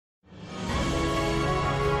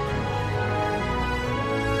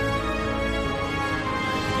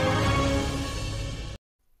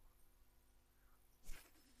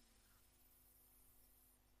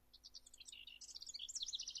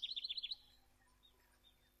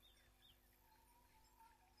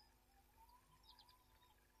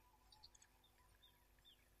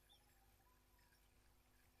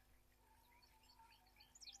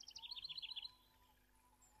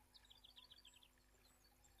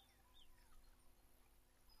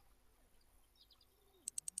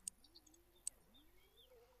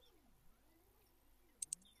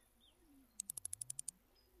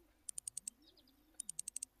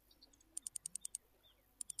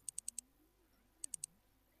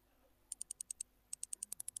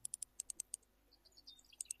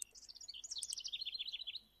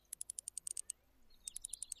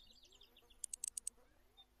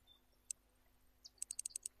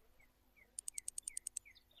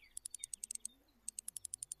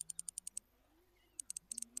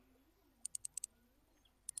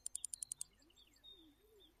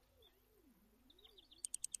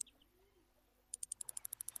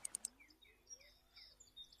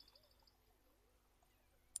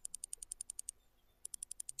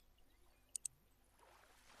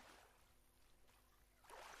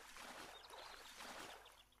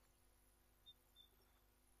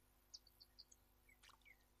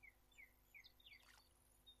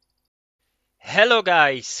Hello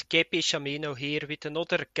guys, KpShamino here with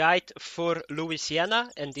another guide for Louisiana,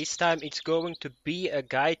 and this time it's going to be a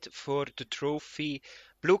guide for the trophy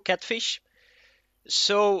blue catfish.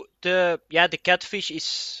 So the catfish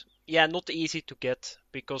is not easy to get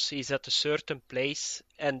because he's at a certain place,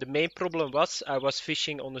 and the main problem was I was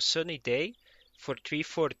fishing on a sunny day for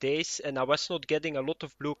 3-4 days and I was not getting a lot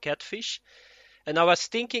of blue catfish. And I was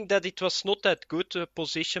thinking that it was not that good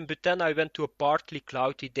position, but then I went to a partly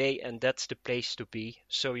cloudy day, and that's the place to be.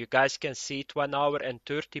 So you guys can see it 1 hour and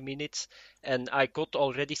 30 minutes, and I got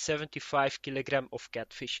already 75 kilogram of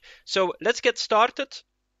catfish. So let's get started.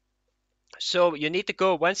 So you need to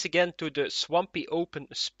go once again to the swampy open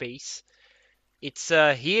space. It's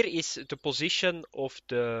here is the position of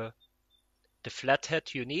the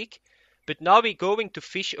flathead unique. But now we're going to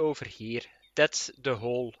fish over here. That's the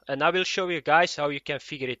hole. And I will show you guys how you can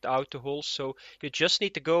figure it out, the hole. So you just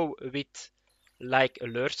need to go with like a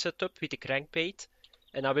lure setup with a crankbait.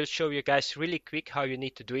 And I will show you guys really quick how you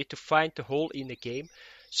need to do it to find the hole in the game.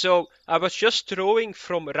 So I was just throwing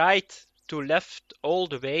from right to left all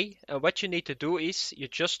the way. And what you need to do is you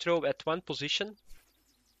just throw at one position.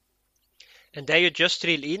 And then you just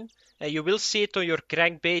reel in. And you will see it on your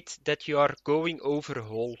crankbait that you are going over a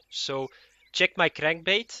hole. So check my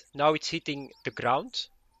crankbait. Now it's hitting the ground.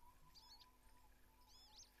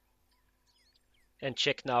 And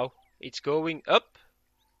check now. It's going up.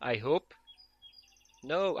 I hope.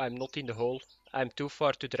 No, I'm not in the hole. I'm too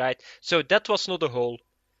far to the right. So that was not a hole.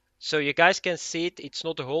 So you guys can see it. It's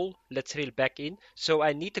not a hole. Let's reel back in. So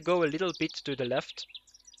I need to go a little bit to the left.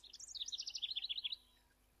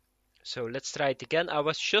 So let's try it again. I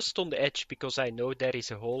was just on the edge because I know there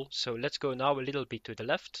is a hole. So let's go now a little bit to the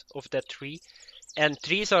left of that tree. And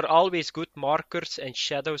trees are always good markers and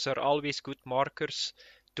shadows are always good markers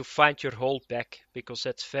to find your hole back, because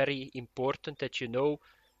that's very important that you know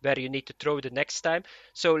where you need to throw the next time.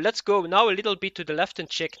 So let's go now a little bit to the left and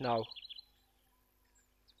check now.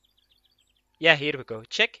 Yeah, here we go.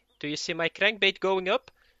 Check. Do you see my crankbait going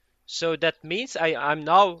up? So that means I'm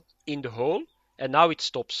now in the hole. And now it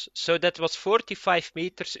stops. So that was 45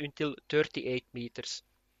 meters until 38 meters.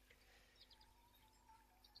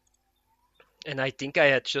 And I think I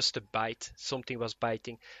had just a bite. Something was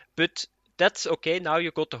biting. But that's okay. Now you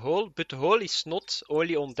got the hole. But the hole is not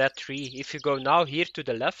only on that tree. If you go now here to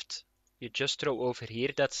the left, you just throw over here.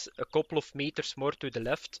 That's a couple of meters more to the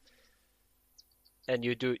left. And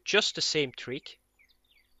you do just the same trick.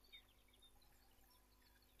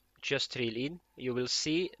 Just reel in. You will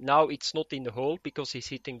see now it's not in the hole because he's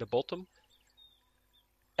hitting the bottom.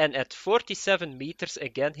 And at 47 meters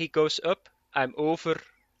again he goes up. I'm over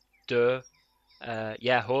the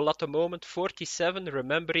hole at the moment. 47,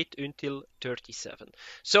 remember it, until 37.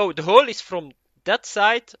 So the hole is from that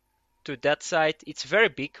side to that side. It's a very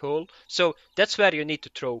big hole. So that's where you need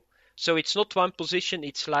to throw. So it's not one position.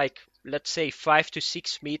 It's like, let's say 5 to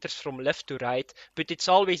 6 meters from left to right. But it's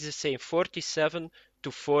always the same, 47 to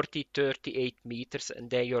 40, 38 meters, and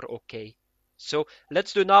then you're okay. So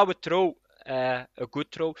let's do now a throw, a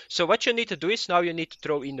good throw. So what you need to do is now you need to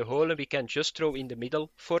throw in the hole, and we can just throw in the middle,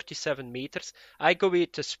 47 meters. I go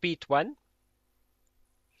with the speed 1.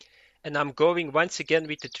 And I'm going once again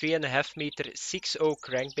with the 3.5 meter 6.0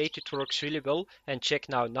 crankbait. It works really well. And check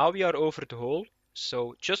now. Now we are over the hole.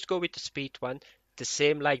 So just go with the speed 1. The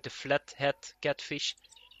same like the flathead catfish.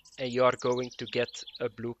 And you are going to get a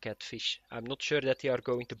blue catfish. I'm not sure that they are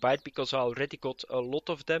going to bite because I already got a lot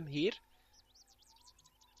of them here.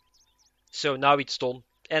 So now it's done.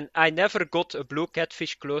 And I never got a blue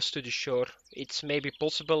catfish close to the shore. It's maybe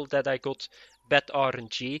possible that I got bad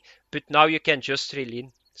RNG, but now you can just reel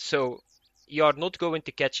in. So you are not going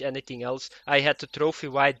to catch anything else. I had the trophy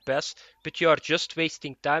white bass, but you are just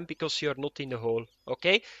wasting time because you're not in the hole.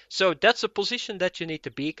 Okay, so that's a position that you need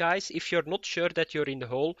to be, guys. If you're not sure that you're in the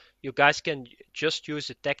hole, you guys can just use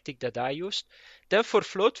the tactic that I used. Then for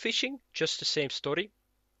float fishing, just the same story.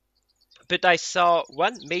 But I saw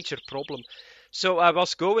one major problem. So I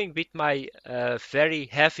was going with my very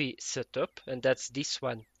heavy setup, and that's this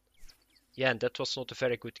one. Yeah, and that was not a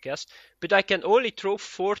very good guess. But I can only throw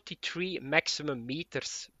 43 maximum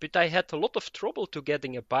meters. But I had a lot of trouble to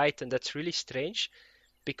getting a bite, and that's really strange.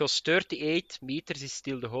 Because 38 meters is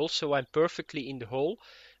still the hole, so I'm perfectly in the hole.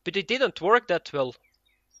 But it didn't work that well.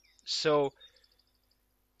 So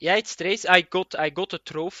yeah, it's strange. I got a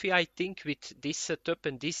trophy, I think, with this setup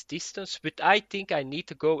and this distance, but I think I need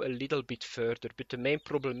to go a little bit further. But the main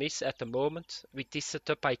problem is at the moment with this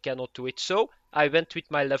setup I cannot do it. So I went with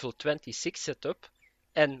my level 26 setup,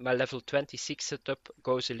 and my level 26 setup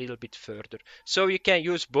goes a little bit further. So you can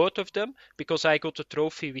use both of them because I got a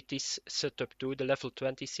trophy with this setup too, the level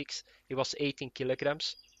 26. It was 18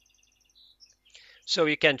 kilograms. So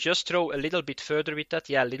you can just throw a little bit further with that.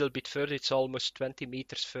 Yeah, a little bit further. It's almost 20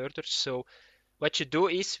 meters further. So what you do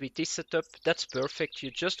is with this setup, that's perfect.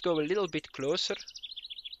 You just go a little bit closer.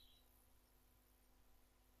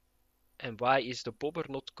 And why is the bobber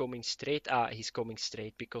not coming straight? Ah, he's coming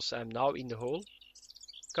straight because I'm now in the hole.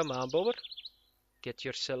 Come on, bobber. Get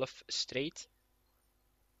yourself straight.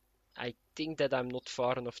 I think that I'm not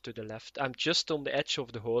far enough to the left. I'm just on the edge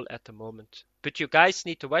of the hole at the moment. But you guys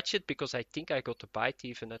need to watch it because I think I got a bite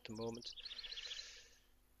even at the moment.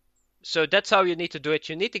 So that's how you need to do it.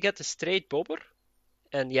 You need to get a straight bobber.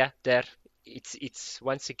 And yeah, there. It's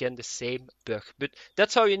once again the same bug. But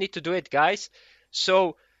that's how you need to do it, guys.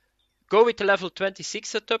 So go with the level 26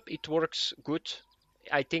 setup. It works good.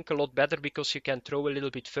 I think a lot better because you can throw a little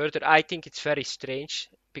bit further. I think it's very strange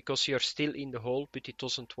because you're still in the hole, but it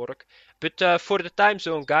doesn't work. But for the time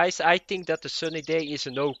zone, guys, I think that the sunny day is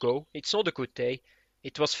a no-go. It's not a good day.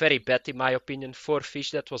 It was very bad in my opinion. 4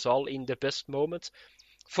 fish, that was all in the best moment.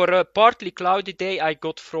 For a partly cloudy day, I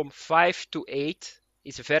got from 5 to 8.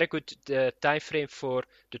 It's a very good time frame for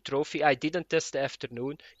the trophy. I didn't test the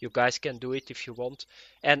afternoon. You guys can do it if you want.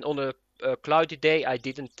 And on a cloudy day, I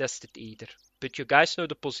didn't test it either. But you guys know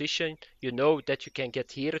the position. You know that you can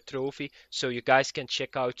get here a trophy. So you guys can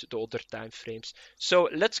check out the other time frames. So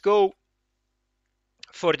let's go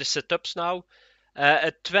for the setups now.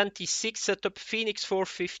 A 26 setup, Phoenix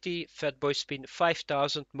 450, Fatboy spin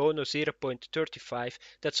 5000, mono 0.35.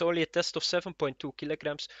 That's only a test of 7.2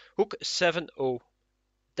 kilograms. Hook 7.0.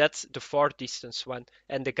 That's the far distance one.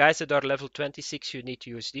 And the guys that are level 26, you need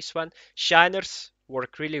to use this one. Shiners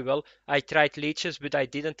work really well. I tried leeches, but I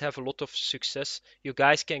didn't have a lot of success. You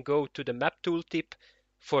guys can go to the map tooltip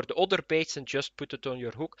for the other baits and just put it on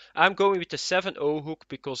your hook. I'm going with the 7.0 hook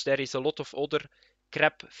because there is a lot of other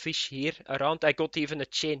crab fish here around. I got even a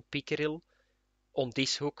chain pickerel on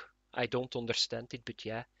this hook. I don't understand it, but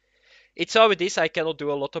yeah. It's how it is, I cannot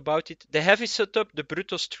do a lot about it. The heavy setup, the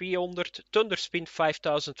Brutus 300, Thunderspin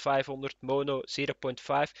 5500, Mono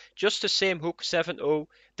 0.5, just the same hook 7.0.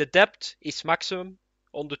 The depth is maximum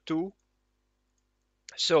on the two.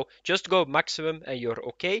 So just go maximum and you're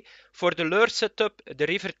okay. For the lure setup, the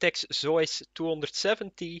Rivertex Zois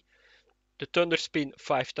 270, the Thunderspin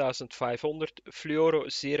 5500, Fluoro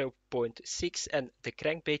 0.6 and the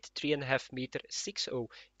crankbait 3.5 meter 6.0.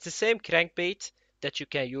 It's the same crankbait that you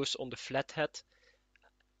can use on the flathead.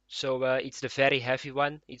 So it's the very heavy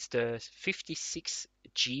one. It's the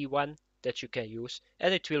 56G one that you can use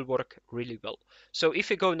and it will work really well. So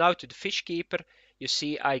if you go now to the fish keeper, you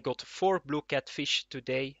see I got 4 blue catfish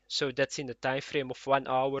today. So that's in the time frame of 1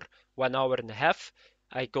 hour, 1 hour and a half.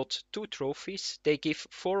 I got 2 trophies. They give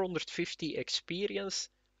 450 experience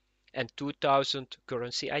and 2000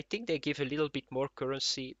 currency. I think they give a little bit more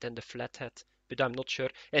currency than the flathead, but I'm not sure.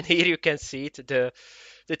 And here you can see it, the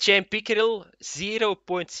chain pickerel,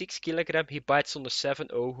 0.6 kilogram. He bites on the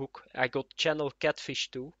 7.0 hook. I got channel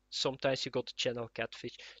catfish too. Sometimes you got channel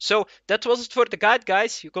catfish. So that was it for the guide,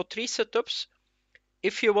 guys. You got 3 setups.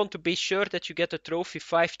 If you want to be sure that you get a trophy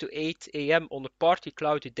 5 to 8 a.m. on a partly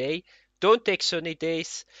cloudy day, don't take sunny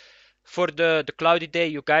days. For the cloudy day,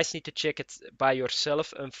 you guys need to check it by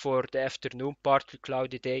yourself. And for the afternoon, partly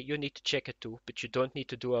cloudy day, you need to check it too. But you don't need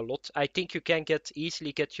to do a lot. I think you can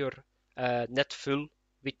easily get your net full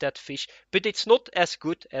with that fish. But it's not as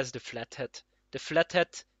good as the flathead. The flathead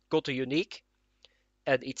got a unique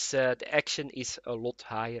and the action is a lot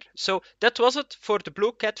higher. So that was it for the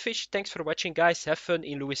blue catfish. Thanks for watching, guys. Have fun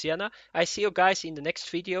in Louisiana. I see you guys in the next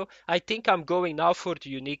video. I think I'm going now for the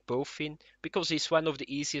unique bowfin because it's one of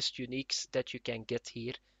the easiest uniques that you can get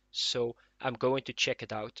here. So I'm going to check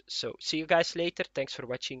it out. So see you guys later. Thanks for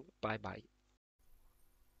watching. Bye bye.